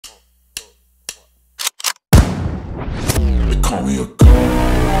call me a god.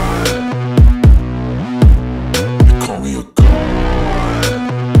 You call me a god.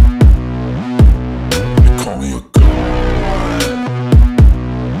 You call me a god.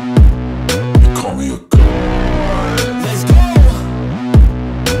 You call me a god. Let's go.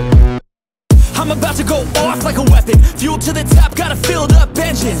 I'm about to go off like a weapon. Fuel to the top, got a filled up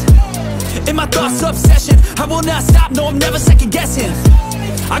engine. In my thoughts, obsession. I will not stop, no, I'm never second guessing.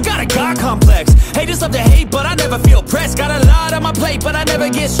 I got a God complex. Haters love to hate, but I never feel pressed. Got a lot on my plate, but I never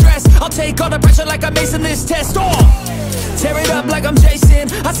get stressed. I'll take all the pressure like I'm acing this test. Tear it up like I'm Jason.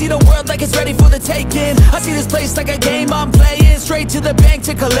 I see the world like it's ready for the taking. I see this place like a game I'm playing. Straight to the bank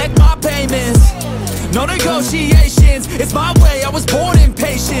to collect my payments. No negotiations, it's my way, I was born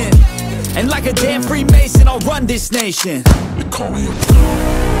impatient. And like a damn Freemason, I'll run this nation. You call me a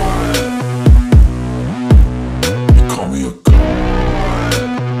god. You call me a god.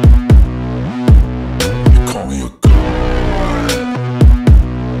 You call me a god.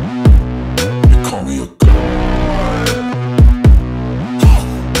 You call me a god.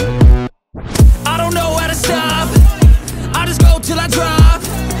 I don't know how to stop. I just go till I drop.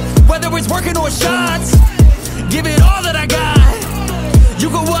 Whether it's working or shots, give it all that I got. You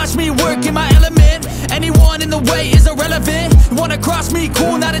can watch me work in my element. Anyone in the way is irrelevant. You wanna cross me,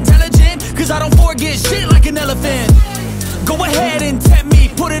 cool, not intelligent. Cause I don't forget shit like an elephant. Go ahead and tempt me,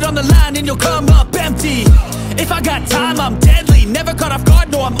 put it on the line and you'll come up empty. If I got time, I'm deadly. Never caught off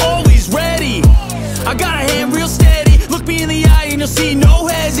guard, no, I'm always ready. I got a hand real steady. Look me in the eye and you'll see no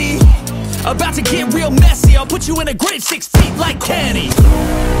hezzy. About to get real messy. I'll put you in a grave 6 feet like Kenny.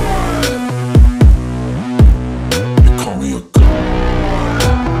 You call me a god.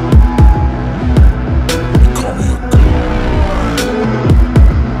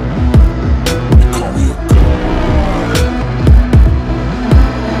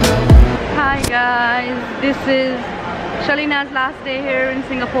 This is Shalina's last day here in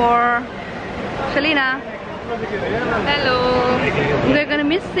Singapore. Shalina, hello. We're gonna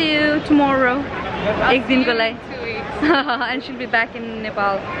miss you tomorrow. Ek din ko lai. 2 weeks. And she'll be back in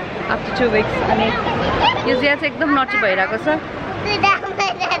Nepal after 2 weeks. अनि यो जिया चाहिँ एकदम नटी भइरहेको छ.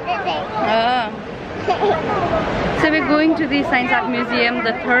 So we're going to the Science Art Museum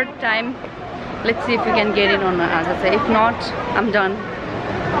the 3rd time. Let's see if we can get in or not. If not, I'm done.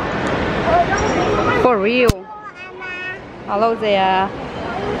 For real. Hello there.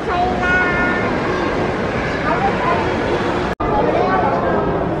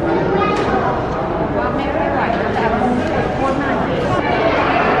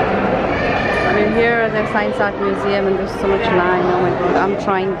 We're here at the Science Art Museum and there's so much line. Oh my god, I'm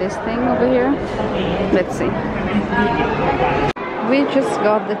trying this thing over here. Let's see. We just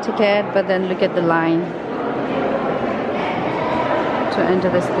got the ticket, but then look at the line to enter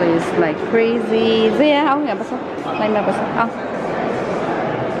this place like crazy. Zia, oh yeah, basta. Line na basta. Oh.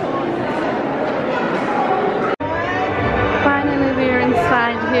 Finally, we're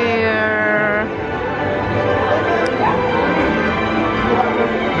inside here.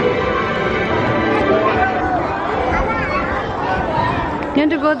 You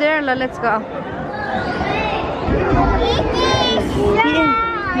want to go there? Let's go.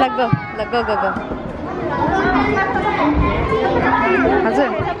 Let go. Go. हजुर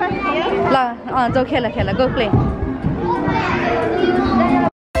ल जाऊ खेला go play.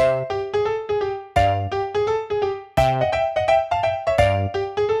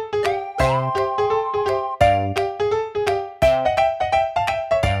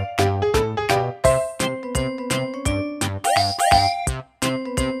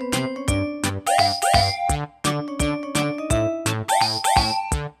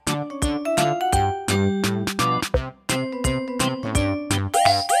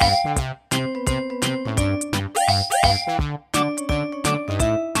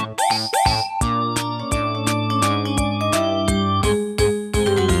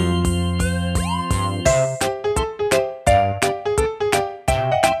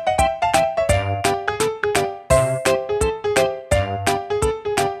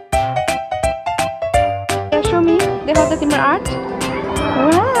 Show me. They have the timber art.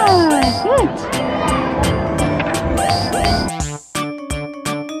 Wow, good.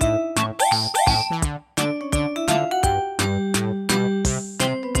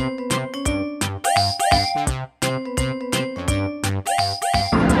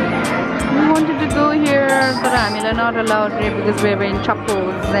 We wanted to go here, but I mean, we're not allowed here because we're wearing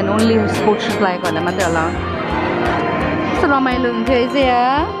chappals and only sports shoes like on them are allowed. So,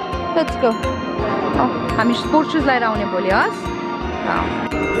 let's go. Oh, हामी sports shoes लाएर आउने भोलि हस्.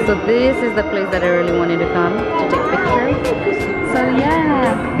 So this is the place that I really wanted to come to take pictures. So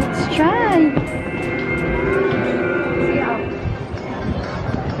yeah, let's try.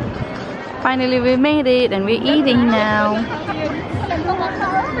 Finally we made it and we're eating now.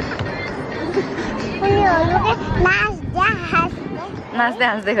 नाच्दै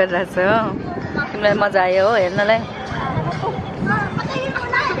हाँस्दै गरिरहेको छ हो तिमीलाई मजा आयो हो हेर्नलाई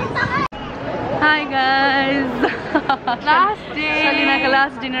Hi guys last day Shalina's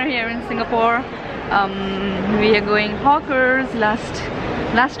last dinner here in Singapore we are going hawkers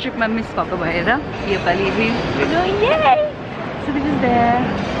last trip ma miss bhako bhayera yo pali we're going yay so this is there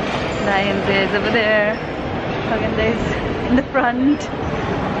Lion is over there Hagen is in the front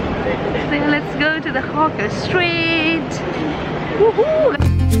so let's go to the hawker street woohoo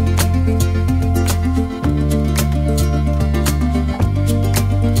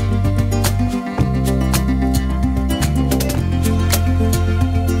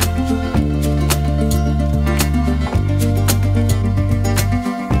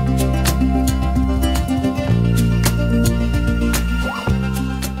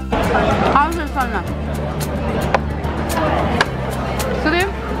How's it, Sana? Sudhir?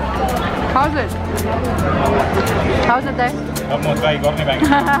 How's it? How's it, Dai?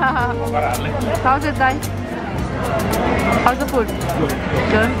 How's it, Dai? How's the food?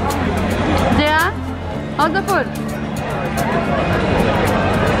 Good. Jaya? How's the food?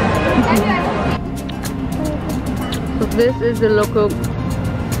 So this is the local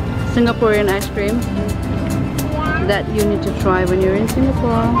Singaporean ice cream that you need to try when you're in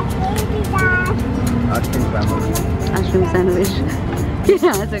Singapore. Ice cream sandwich.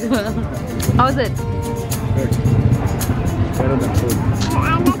 Yeah, it's a good one. How's it? Good. Better than food.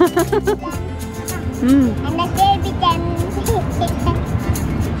 And the baby can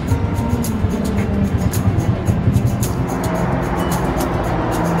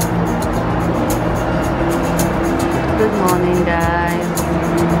Good morning, guys.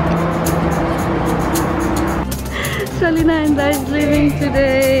 Shalina and I is leaving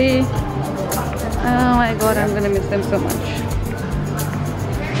today. Oh my god, I'm gonna miss them so much.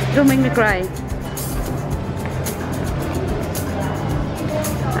 Don't make me cry.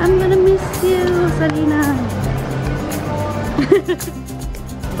 I'm gonna miss you, Shalina.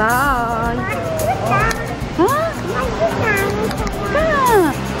 Bye. Huh?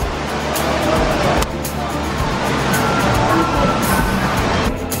 Yeah.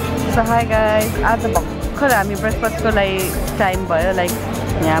 So hi guys, आज भर्खर हामी ब्रेकफास्टको लागि time भयो like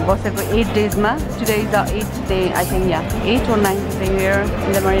यहाँ बसेको 8 डेजमा today is the 8th day I think yeah 8 or 9th day here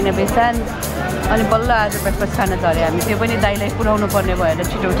in the Marina Bay Sands अनि बल्ल आज ब्रेकफास्ट खान झऱ्यो हामी त्यो पनि दाइलाई पुऱ्याउनु पर्ने भएर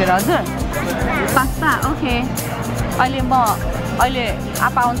छिटो उठेर हजुर पास्ता ओके अहिले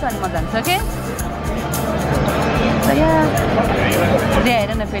आपा आउँछ अनि म जान्छु ओके जे हेर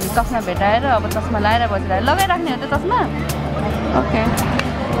न फेरि चस्मा भेटाएर अब चस्मा लाएर बसिरहेको लगाइराख्ने हो त चस्मा okay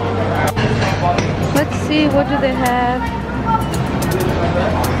Let's see what do they have.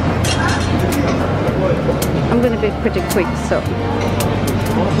 I'm going to be pretty quick, so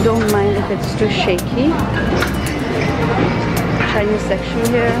don't mind if it's too shaky. Chinese section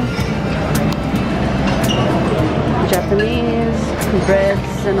here. Japanese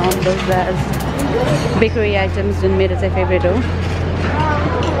breads and all those as bakery items didn't made as a favorite though.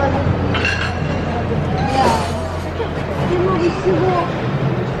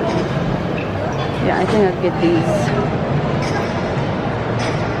 Yeah, I think I'll get these.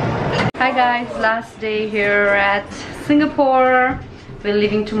 Hi guys, last day here at Singapore. We're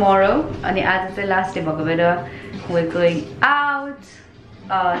leaving tomorrow. And it's the last day. We're going out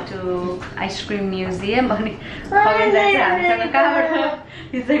to ice cream museum.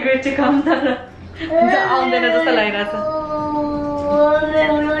 Is it great to come?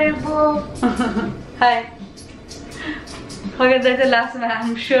 Hi. Okay, that's the last one.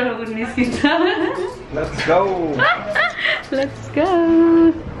 I'm sure I would miss it. Let's go. Let's go.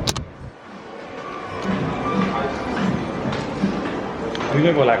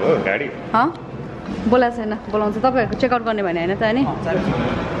 तिमीले बोलाको गाडी Huh? बोला छैन बोलाउँछ तपाईहरुको check out गर्ने भने हैन त हैन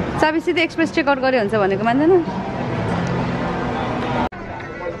चाबी सिधै एक्सप्रेस चेक आउट गरे हुन्छ भनेको मान्दैन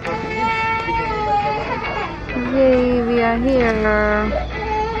Yay, we are here.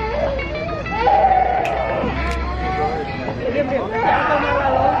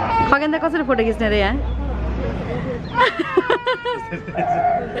 Khagen त कसरी फोटो खिच्ने रे यहाँ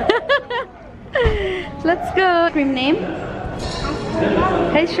Let's go. Ice cream name?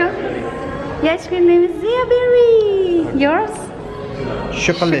 Hey, sure. Your ice cream name is Zia Berry. Yours?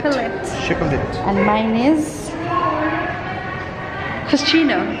 Chocolate. Chocolate. And mine is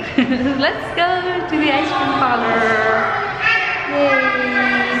Crustino. Let's go to the ice cream parlor. Yay.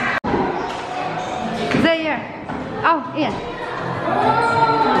 There. Oh, yeah.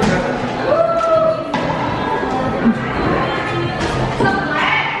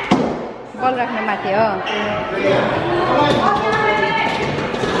 माथि हो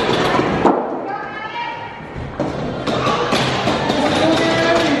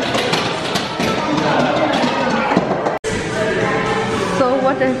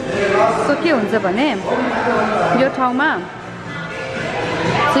So के हुन्छ भने यो ठाउँमा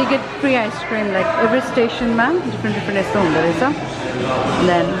so you get free ice cream like every station ma different यस्तो हुँदो रहेछ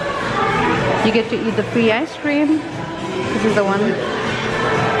then you get to eat the free ice cream this is the one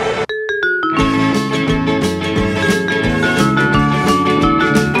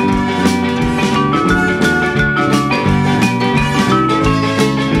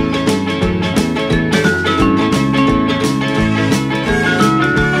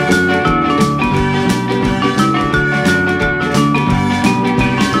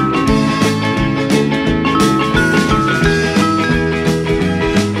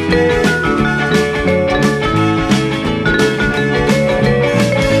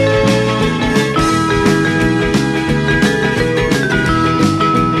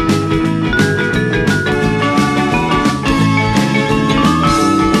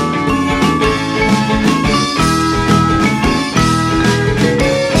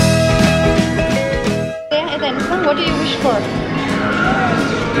What do you wish for?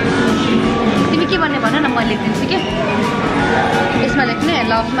 तिमी के भन्ने भन न म लेख्दिन्छु के यसमा लेख्ने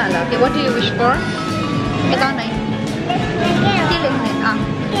लभमा ल के what do you wish for? यता नै के लेख्ने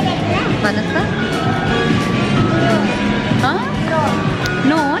भन्नुहोस् त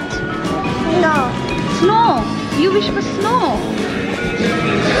Not? No. Snow. You wish for snow.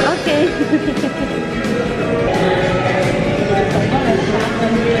 Okay.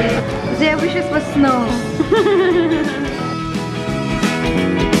 Zia wishes for snow.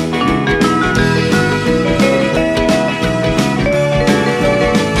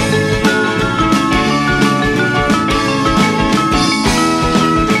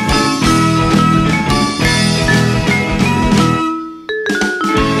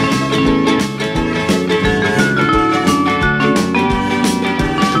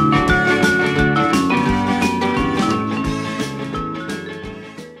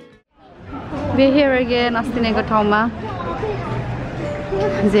 We're here again, अस्तिनेको ठाउँमा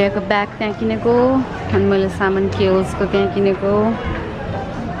Ziaको ब्याग त्यहाँ किनेको अनि मैले सामान केल्सको त्यहाँ किनेको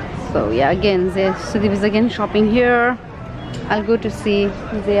So yeah, again Sudeep is again shopping here. I'll go to see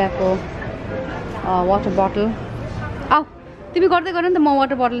Ziaको water bottle. आऊ तिमी गर्दै गर नि त म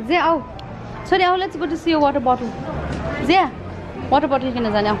water bottle Zia आऊ छोरी आऊ let's go to see your water bottle. Zia water bottle किन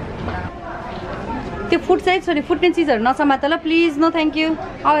जाने आऊ त्यो फुट्छ है छोरी फुट्ने चीजहरु नसमात ल प्लिज नो थ्यांक यू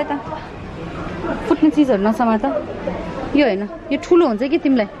आऊ यता फुट्ने चीजहरु नसमात यो हैन यो ठुलो हुन्छ कि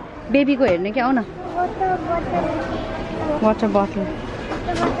तिमीलाई बेबीको हेर्ने के आउ न वाटर बोतल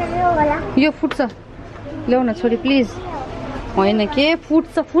यो फुट्छ ल्याउ न छोरी प्लिज हैन के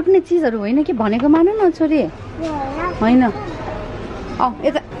फुट्छ फुट्ने चीजहरु हैन कि भनेको मानु न छोरी हैन आउ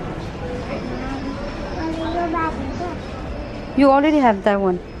यता You already have that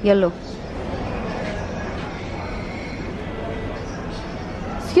one yellow.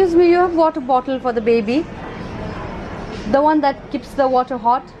 Excuse me, you have water bottle for the baby? The one that keeps the water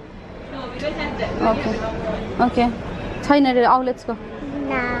hot? No, we don't have that. Okay. Okay. China, oh, let's go.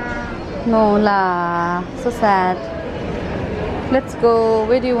 No. No la. So sad. Let's go.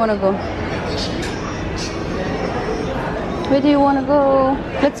 Where do you want to go? Where do you want to go?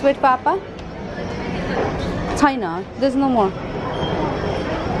 Let's wait, Papa. China. There's no more.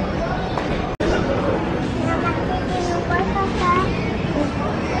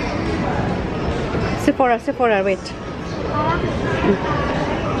 Sephora, wait.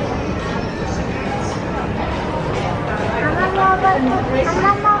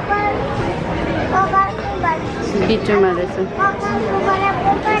 Bitter medicine.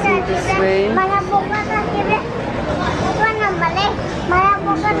 This way.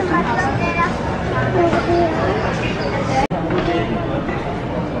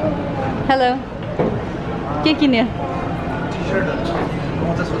 Hello. के किन्यो?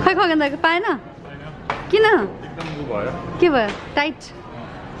 खै खगेन दाइको पाएन? किन? के भयो? Tight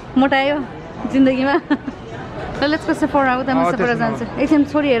मोटायो जिन्दगीमा ल let's go Sephora उता म सेफोरा जान्छु एकछिन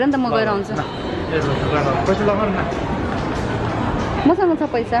छोरी हेर नि त म गएर आउँछु मसँग छ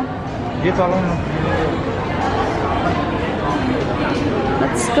पैसा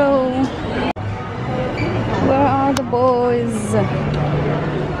Let's go. Where are the boys?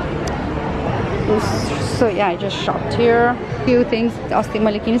 So yeah, I just shopped here. Few things. अस्ति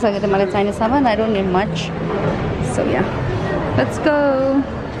मैले किनिसकेँ त मलाई चाहिने सामान. I don't need much. So yeah, let's go.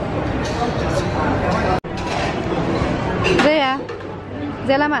 Zia,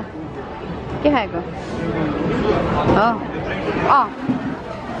 Zelama, के खाएको? Oh.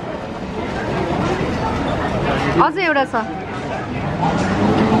 अझै एउटा छ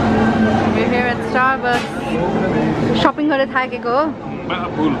We're here at Starbucks shopping गरेर थाकेको हो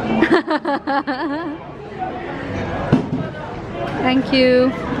फुल Thank you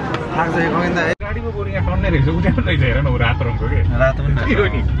गाडीको बोरिङ टन्ने रहेछ उठ्याउनु रहेछ हेर न रातो रङको के रातो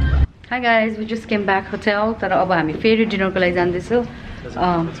पनि Hi guys, we just came back hotel तर अब हामी फेरि डिनरको लागि जाँदैछौँ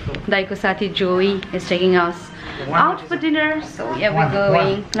दाइको साथी Joey is taking us out for dinner so yeah we're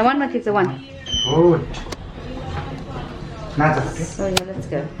going no one more it's a one Good. so yeah let's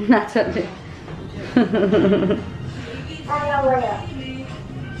go not so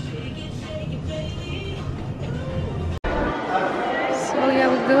so yeah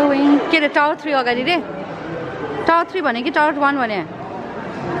we're going के रे tower 3 अगाडि रे टावर 3 भने कि टावर 1 भने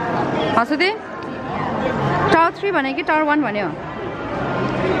हसुदे tower 3 भने कि tower 1 भन्यो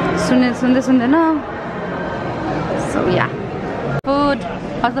सुन्दैन so yeah food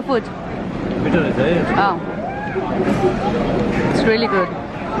how's the food oh it's really good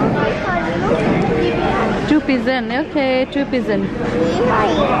 2 pigeon okay 2 pigeon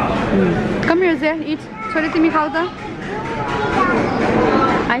come here Zia eat छोरी तिमी खाऊ त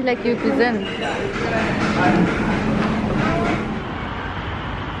I like you pigeon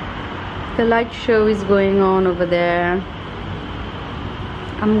the light show is going on over there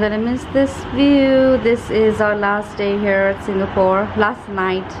I'm gonna miss this view. This is our last day here at Singapore. Last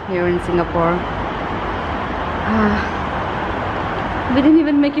night here in Singapore. We didn't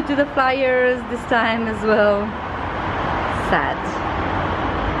even make it to the flyers this time as well. Sad.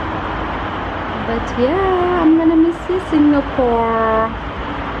 But yeah, I'm gonna miss you, Singapore.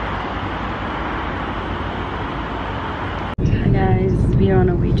 Hi guys, we are on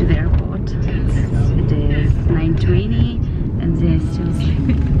our way to the airport. It is 9:20. And they're still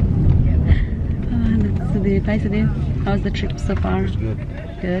sleeping. Hi Sudhir, how's the trip so far? Good.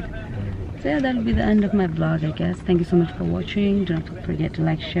 Good. So yeah, that'll be the end of my vlog I guess. Thank you so much for watching. Do not forget to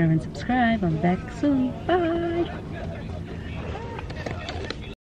like, share and subscribe. I'm back soon. Bye!